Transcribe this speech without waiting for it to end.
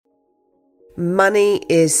Money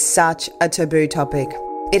is such a taboo topic.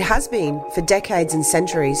 It has been for decades and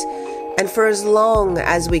centuries, and for as long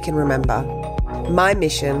as we can remember. My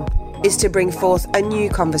mission is to bring forth a new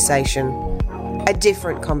conversation, a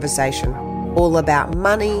different conversation, all about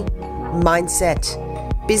money, mindset,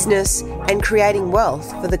 business, and creating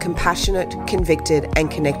wealth for the compassionate, convicted,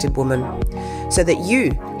 and connected woman, so that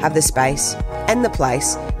you have the space and the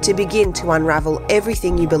place to begin to unravel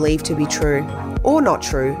everything you believe to be true or not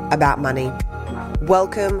true about money.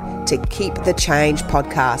 Welcome to Keep the Change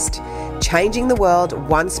podcast, changing the world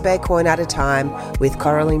one spare coin at a time with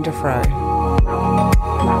Coraline Defro.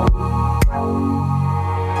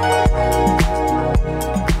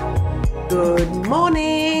 Good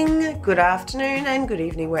morning, good afternoon, and good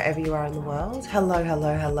evening wherever you are in the world.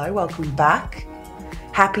 Hello. Welcome back.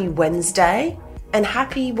 Happy Wednesday, and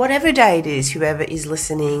happy whatever day it is, whoever is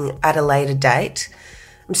listening at a later date.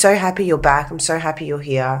 I'm so happy you're back. I'm so happy you're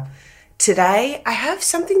here. Today, I have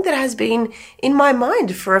something that has been in my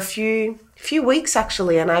mind for a few weeks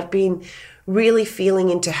actually, and I've been really feeling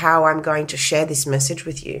into how I'm going to share this message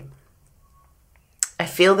with you. I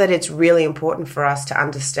feel that it's really important for us to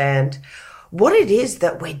understand what it is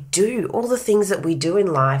that we do, all the things that we do in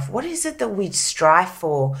life. What is it that we strive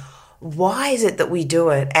for? Why is it that we do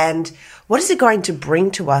it? And what is it going to bring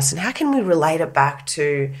to us? And how can we relate it back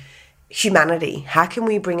to humanity? How can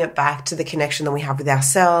we bring it back to the connection that we have with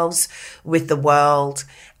ourselves, with the world,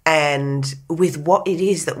 and with what it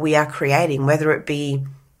is that we are creating, whether it be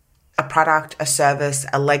a product, a service,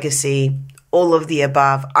 a legacy, all of the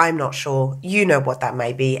above? I'm not sure. You know what that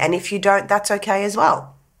may be. And if you don't, that's okay as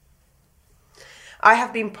well. I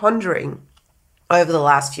have been pondering over the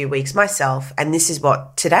last few weeks myself, and this is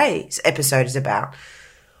what today's episode is about.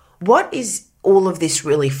 What is all of this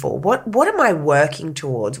really for? What am I working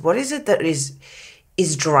towards? What is it that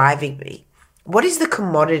is driving me? What is the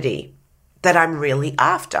commodity that I'm really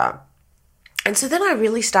after? And so then I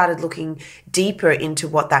really started looking deeper into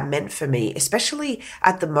what that meant for me, especially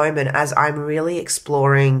at the moment as I'm really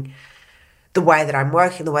exploring the way that I'm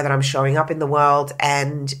working, the way that I'm showing up in the world.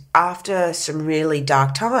 And after some really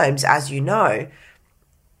dark times, as you know,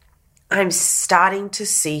 I'm starting to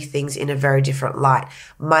see things in a very different light.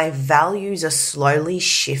 My values are slowly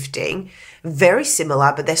shifting, very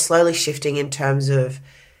similar, but they're slowly shifting in terms of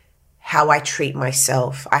how I treat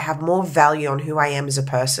myself. I have more value on who I am as a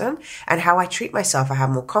person and how I treat myself. I have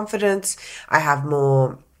more confidence. I have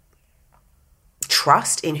more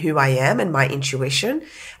trust in who I am and my intuition.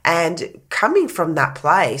 And coming from that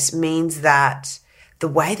place means that the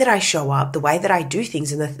way that I show up, the way that I do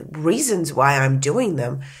things, and the reasons why I'm doing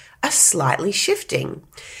them are slightly shifting.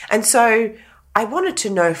 And so I wanted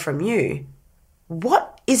to know from you,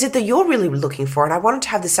 what is it that you're really looking for? And I wanted to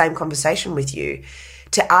have the same conversation with you,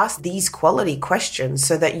 to ask these quality questions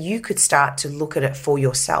so that you could start to look at it for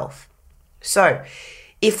yourself. So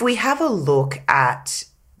if we have a look at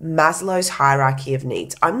Maslow's hierarchy of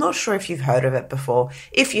needs, I'm not sure if you've heard of it before.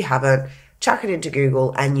 If you haven't, chuck it into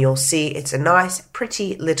Google and you'll see it's a nice,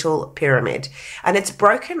 pretty little pyramid. And it's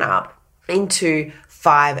broken up into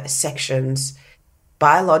 5 sections: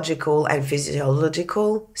 biological and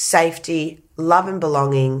physiological, safety, love and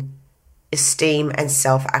belonging, esteem, and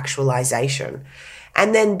self-actualization.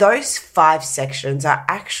 And then those 5 sections are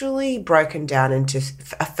actually broken down into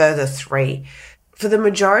a further 3. For the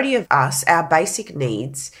majority of us, our basic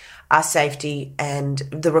needs are safety and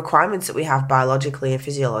the requirements that we have biologically and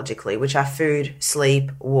physiologically, which are food,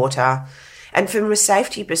 sleep, water. And from a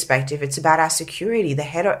safety perspective, it's about our security,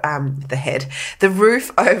 the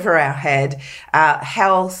roof over our head,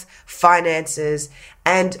 health, finances.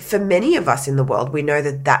 And for many of us in the world, we know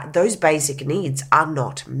that those basic needs are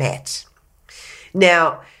not met.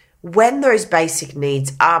 Now, when those basic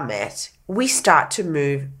needs are met, we start to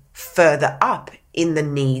move further up in the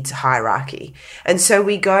needs hierarchy. And so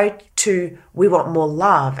we want more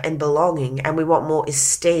love and belonging, and we want more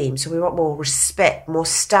esteem. So we want more respect, more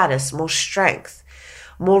status, more strength,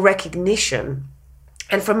 more recognition.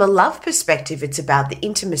 And from a love perspective, it's about the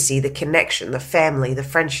intimacy, the connection, the family, the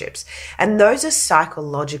friendships. And those are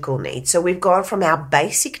psychological needs. So we've gone from our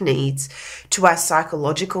basic needs to our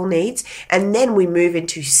psychological needs, and then we move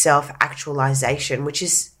into self-actualization, which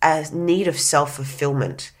is a need of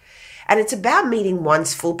self-fulfillment. And it's about meeting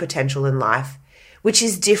one's full potential in life, which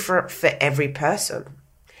is different for every person.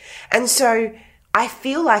 And so I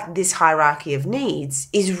feel like this hierarchy of needs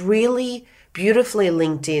is really beautifully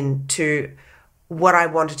linked in to what I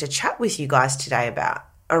wanted to chat with you guys today about,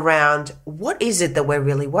 around what is it that we're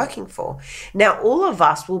really working for. Now, all of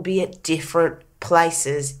us will be at different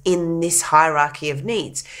places in this hierarchy of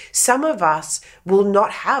needs. Some of us will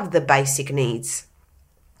not have the basic needs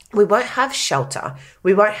We won't have shelter.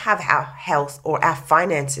 We won't have our health or our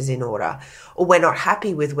finances in order, or we're not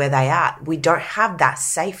happy with where they are. We don't have that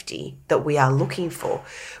safety that we are looking for.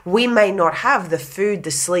 We may not have the food,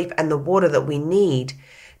 the sleep, and the water that we need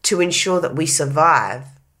to ensure that we survive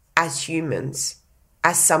as humans,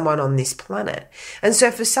 as someone on this planet. And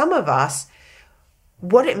so for some of us,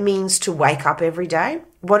 what it means to wake up every day,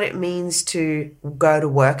 what it means to go to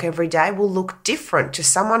work every day will look different to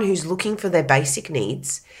someone who's looking for their basic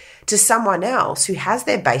needs, to someone else who has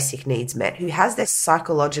their basic needs met, who has their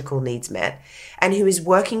psychological needs met, and who is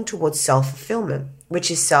working towards self-fulfillment, which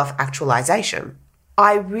is self-actualization.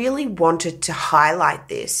 I really wanted to highlight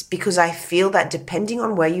this because I feel that depending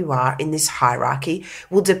on where you are in this hierarchy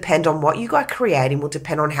will depend on what you are creating, will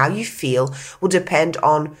depend on how you feel, will depend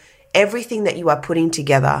on everything that you are putting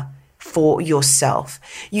together for yourself.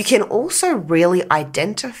 You can also really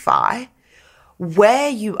identify where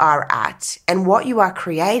you are at and what you are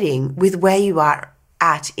creating with where you are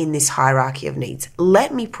at in this hierarchy of needs.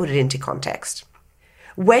 Let me put it into context.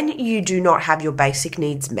 When you do not have your basic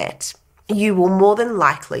needs met, you will more than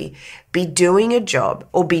likely be doing a job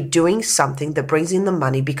or be doing something that brings in the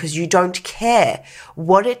money because you don't care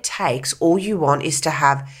what it takes. All you want is to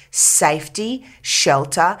have safety,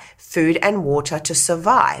 shelter, food, and water to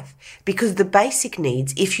survive. Because the basic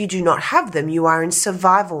needs, if you do not have them, you are in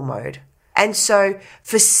survival mode. And so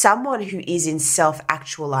for someone who is in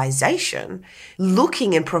self-actualization,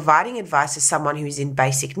 looking and providing advice to someone who's in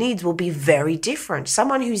basic needs will be very different.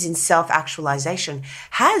 Someone who's in self-actualization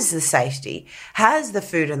has the safety, has the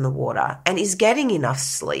food and the water, and is getting enough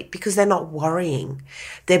sleep because they're not worrying.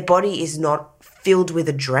 Their body is not filled with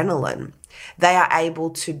adrenaline. They are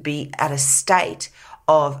able to be at a state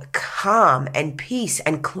of calm and peace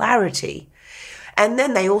and clarity. And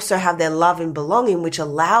then they also have their love and belonging, which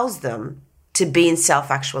allows them to be in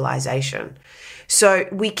self-actualization. So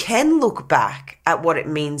we can look back at what it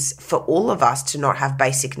means for all of us to not have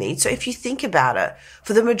basic needs. So if you think about it,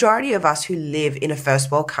 for the majority of us who live in a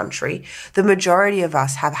first world country, the majority of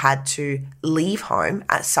us have had to leave home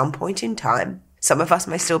at some point in time. Some of us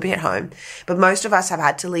may still be at home, but most of us have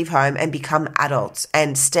had to leave home and become adults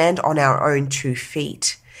and stand on our own 2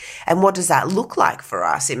 feet. And what does that look like for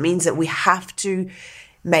us? It means that we have to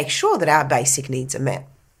make sure that our basic needs are met.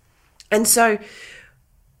 And so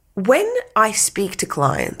when I speak to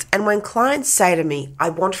clients and when clients say to me, I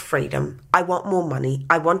want freedom, I want more money,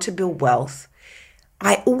 I want to build wealth,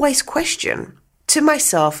 I always question to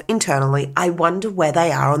myself internally, I wonder where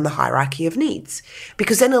they are on the hierarchy of needs,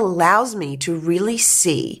 because then it allows me to really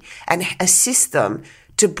see and assist them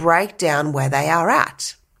to break down where they are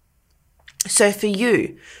at. So for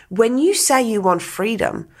you, when you say you want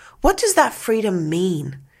freedom, what does that freedom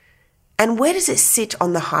mean? And where does it sit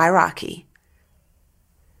on the hierarchy?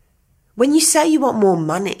 When you say you want more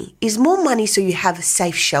money, is more money so you have a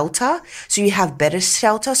safe shelter, so you have better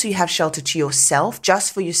shelter, so you have shelter to yourself,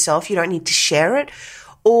 just for yourself, you don't need to share it?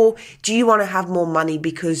 Or do you want to have more money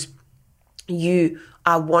because you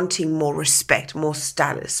are wanting more respect, more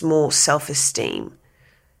status, more self-esteem?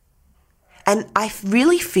 And I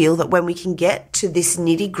really feel that when we can get to this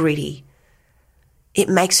nitty-gritty, it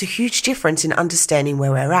makes a huge difference in understanding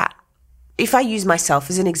where we're at. If I use myself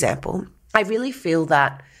as an example, I really feel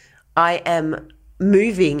that I am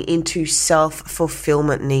moving into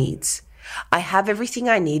self-fulfillment needs. I have everything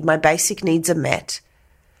I need. My basic needs are met.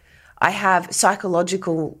 I have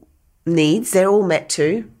psychological needs. They're all met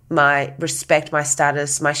too. My respect, my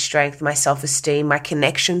status, my strength, my self-esteem, my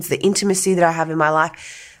connections, the intimacy that I have in my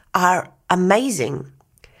life are amazing.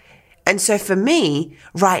 And so for me,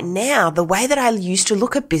 right now, the way that I used to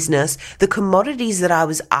look at business, the commodities that I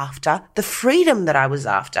was after, the freedom that I was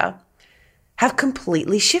after, have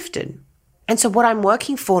completely shifted. And so what I'm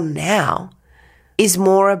working for now is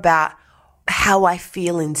more about how I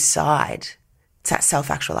feel inside. It's that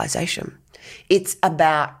self-actualization. It's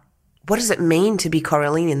about what does it mean to be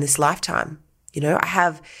Coraline in this lifetime? You know, I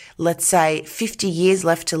have, let's say, 50 years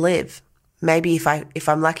left to live. Maybe if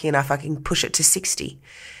I'm lucky enough, I can push it to 60.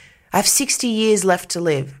 I have 60 years left to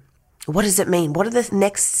live. What does it mean? What do the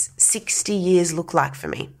next 60 years look like for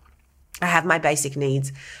me? I have my basic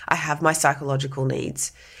needs. I have my psychological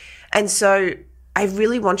needs. And so I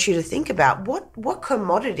really want you to think about what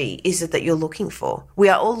commodity is it that you're looking for? We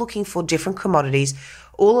are all looking for different commodities.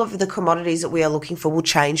 All of the commodities that we are looking for will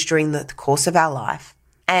change during the course of our life.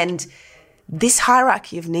 And this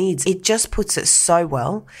hierarchy of needs, it just puts it so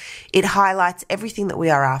well. It highlights everything that we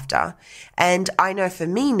are after. And I know for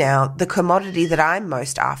me now, the commodity that I'm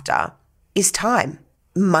most after is time.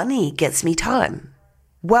 Money gets me time.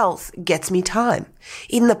 Wealth gets me time.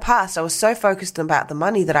 In the past, I was so focused about the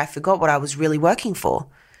money that I forgot what I was really working for.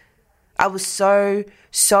 I was so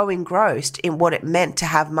engrossed in what it meant to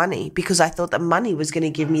have money because I thought that money was going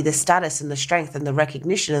to give me the status and the strength and the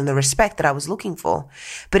recognition and the respect that I was looking for.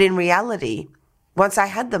 But in reality, once I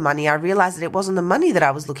had the money, I realized that it wasn't the money that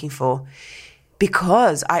I was looking for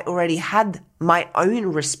because I already had my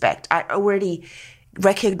own respect. I already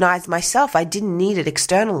recognized myself. I didn't need it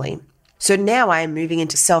externally. So now I am moving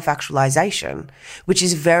into self-actualization, which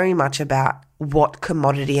is very much about what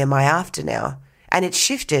commodity am I after now? And it's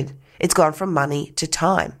shifted. It's gone from money to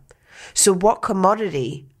time. So what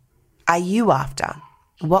commodity are you after?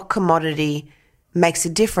 What commodity makes a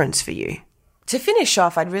difference for you? To finish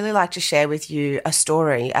off, I'd really like to share with you a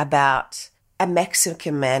story about a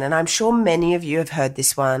Mexican man, and I'm sure many of you have heard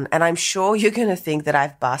this one, and I'm sure you're going to think that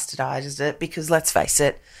I've bastardized it because, let's face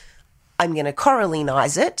it, I'm going to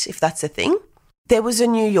Coralinize it, if that's a thing. There was a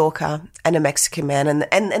New Yorker and a Mexican man,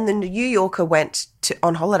 and the New Yorker went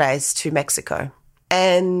on holidays to Mexico,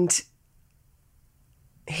 and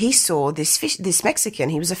he saw this Mexican.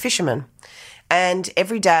 He was a fisherman, and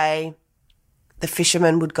every day the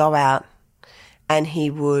fisherman would go out and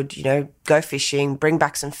he would, go fishing, bring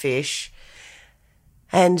back some fish.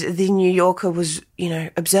 And the New Yorker was,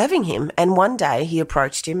 observing him. And one day he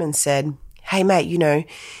approached him and said, "Hey, mate,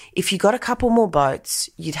 if you got a couple more boats,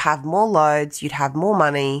 you'd have more loads, you'd have more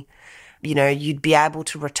money, you'd be able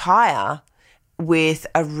to retire with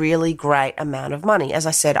a really great amount of money." As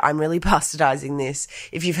I said, I'm really bastardizing this.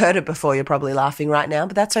 If you've heard it before, you're probably laughing right now,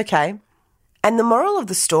 but that's okay. And the moral of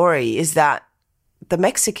the story is that the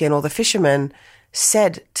Mexican or the fisherman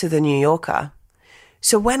said to the New Yorker,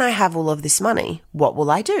 "So when I have all of this money, what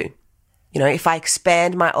will I do? If I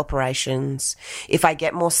expand my operations, if I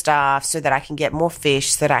get more staff so that I can get more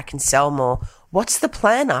fish, so that I can sell more, what's the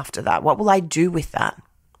plan after that? What will I do with that?"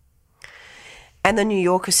 And the New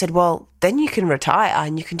Yorker said, "Well, then you can retire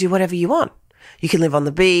and you can do whatever you want. You can live on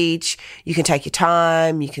the beach, you can take your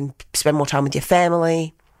time, you can spend more time with your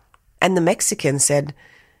family." And the Mexican said,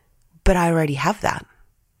 "But I already have that.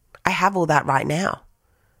 I have all that right now.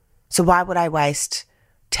 So why would I waste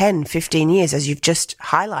 10, 15 years, as you've just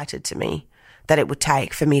highlighted to me, that it would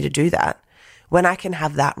take for me to do that when I can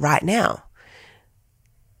have that right now?"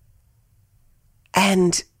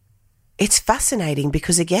 And it's fascinating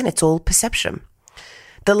because, again, it's all perception.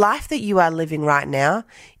 The life that you are living right now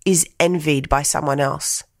is envied by someone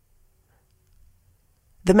else.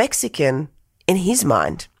 The Mexican, in his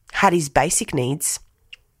mind, had his basic needs,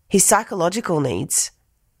 his psychological needs,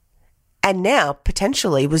 and now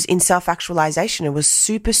potentially was in self-actualization and was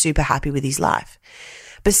super, super happy with his life.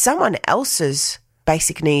 But someone else's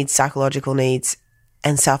basic needs, psychological needs,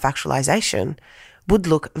 and self-actualization would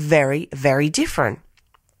look very, very different.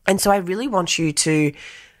 And so I really want you to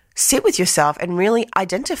sit with yourself and really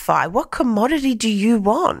identify, what commodity do you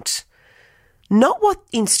want? Not what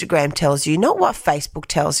Instagram tells you, not what Facebook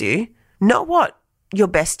tells you, not what your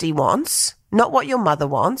bestie wants, not what your mother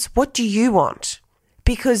wants. What do you want?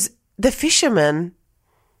 Because the fisherman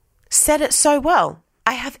said it so well.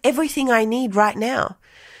 I have everything I need right now.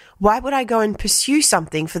 Why would I go and pursue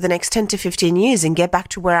something for the next 10 to 15 years and get back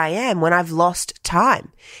to where I am when I've lost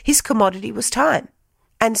time? His commodity was time.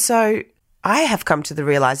 And so I have come to the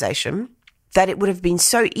realization that it would have been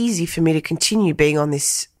so easy for me to continue being on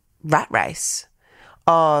this rat race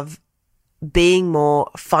of being more,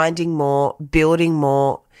 finding more, building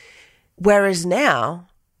more. Whereas now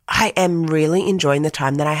I am really enjoying the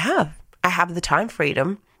time that I have. I have the time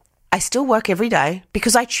freedom. I still work every day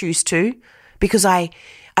because I choose to, because I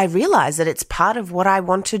realize that it's part of what I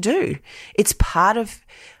want to do. It's part of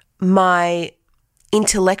my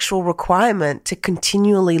intellectual requirement to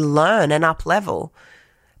continually learn and up level.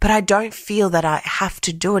 But I don't feel that I have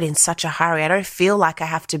to do it in such a hurry. I don't feel like I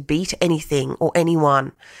have to beat anything or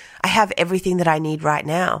anyone. I have everything that I need right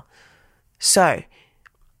now. So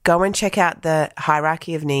go and check out the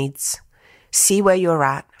hierarchy of needs. See where you're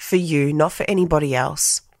at for you, not for anybody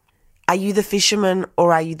else. Are you the fisherman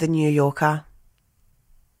or are you the New Yorker?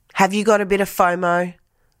 Have you got a bit of FOMO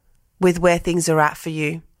with where things are at for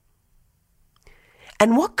you?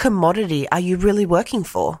 And what commodity are you really working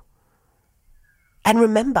for? And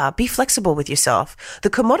remember, be flexible with yourself. The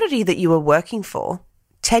commodity that you were working for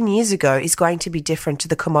 10 years ago is going to be different to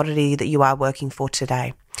the commodity that you are working for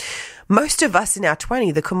today. Most of us in our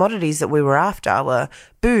 20s, the commodities that we were after were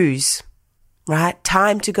booze, right?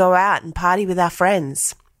 Time to go out and party with our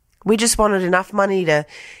friends. We just wanted enough money to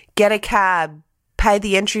get a cab, pay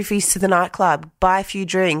the entry fees to the nightclub, buy a few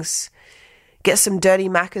drinks, get some dirty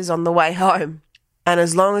Maccas on the way home. And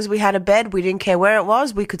as long as we had a bed, we didn't care where it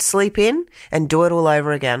was, we could sleep in and do it all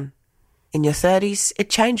over again. In your 30s, it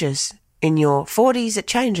changes. In your 40s, it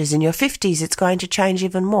changes. In your 50s, it's going to change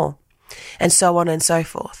even more. and so on and so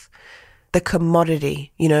forth. The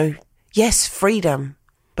commodity, yes, freedom.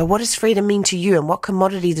 But what does freedom mean to you, and what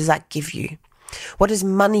commodity does that give you? What does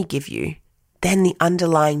money give you? Then the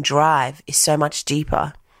underlying drive is so much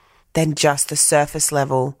deeper than just the surface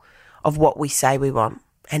level of what we say we want.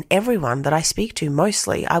 And everyone that I speak to,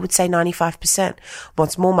 mostly, I would say 95%,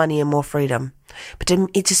 wants more money and more freedom. But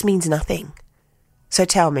it just means nothing. So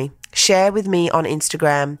tell me, share with me on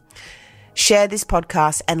Instagram, share this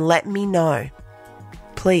podcast, and let me know,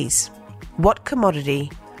 please, what commodity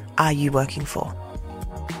are you working for?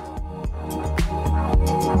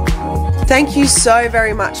 Thank you so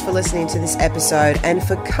very much for listening to this episode and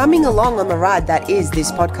for coming along on the ride that is this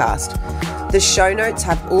podcast. The show notes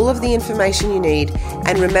have all of the information you need,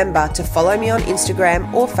 and remember to follow me on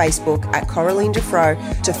Instagram or Facebook at Coraline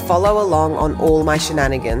Defro to follow along on all my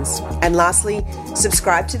shenanigans. And lastly,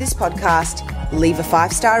 subscribe to this podcast, leave a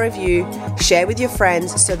 5-star review, share with your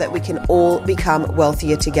friends so that we can all become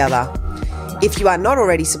wealthier together. If you are not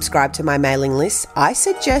already subscribed to my mailing list, I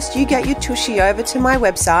suggest you get your tushy over to my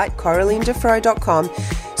website, CoralineDefro.com,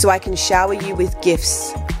 so I can shower you with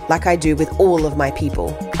gifts like I do with all of my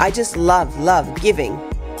people. I just love giving.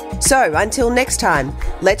 So until next time,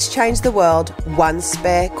 let's change the world one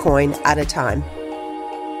spare coin at a time.